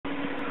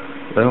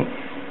Well,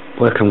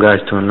 welcome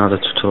guys to another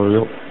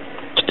tutorial.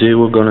 Today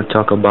we're going to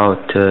talk about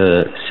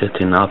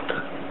setting up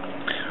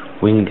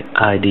Wing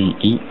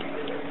IDE.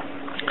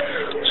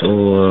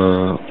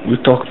 So we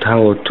talked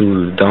how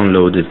to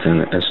download it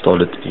and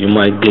install it. You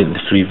might get the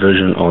free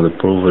version or the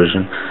pro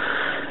version.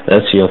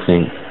 That's your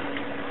thing.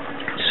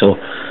 So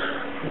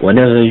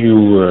whenever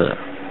you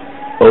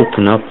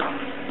open up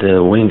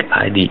the Wing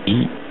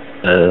IDE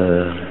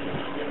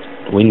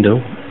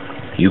window,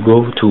 you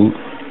go to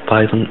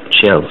Python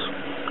shells.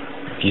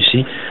 You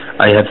see,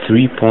 I have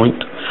 3.4.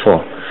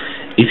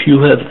 If you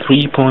have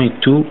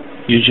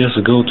 3.2, you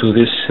just go to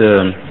this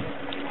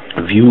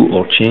view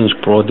or change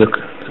project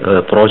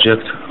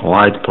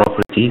wide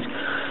properties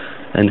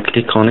and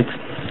click on it.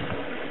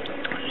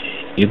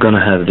 You're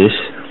gonna have this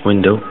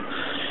window.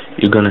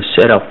 You're gonna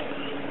set up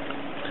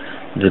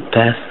the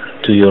path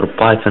to your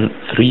Python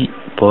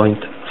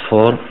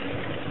 3.4.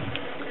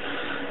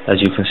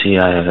 As you can see,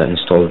 I have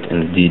installed in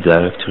the D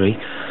directory,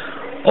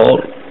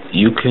 or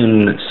you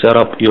can set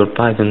up your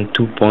Python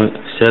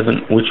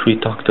 2.7, which we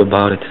talked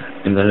about it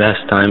in the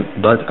last time,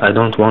 but I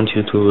don't want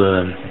you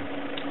to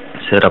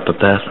set up a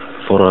path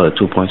for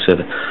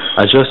 2.7.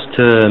 I just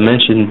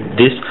mentioned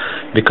this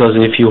because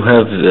if you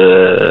have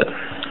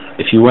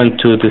if you went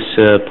to this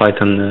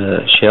Python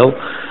shell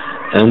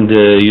and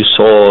you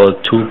saw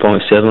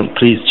 2.7,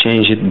 please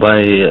change it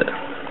by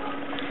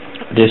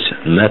this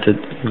method.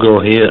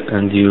 Go here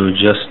and you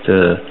just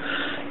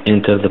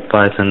enter the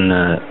Python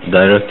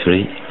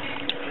directory.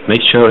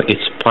 Make sure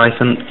it's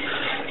Python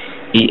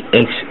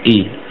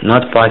exe,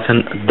 not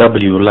Python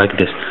W like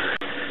this.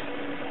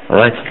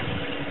 Alright?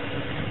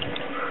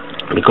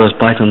 Because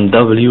Python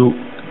W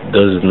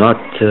does not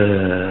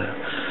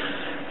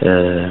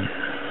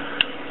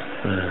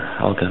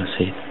how can I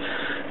say it?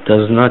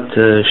 Does not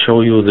show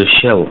you the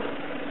shell.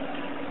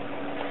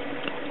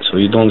 So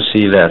you don't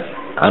see that.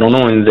 I don't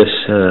know in this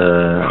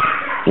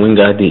Wing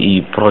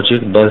IDE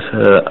project, but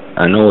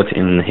I know it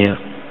in here.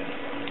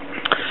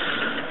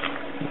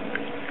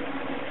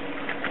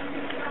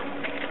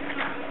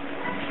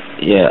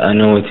 Yeah, I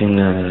know it in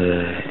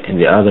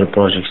the other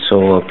project,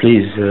 so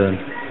please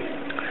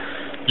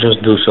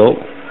just do so,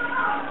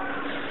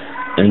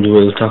 and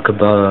we'll talk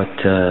about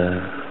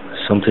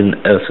something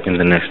else in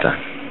the next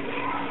time.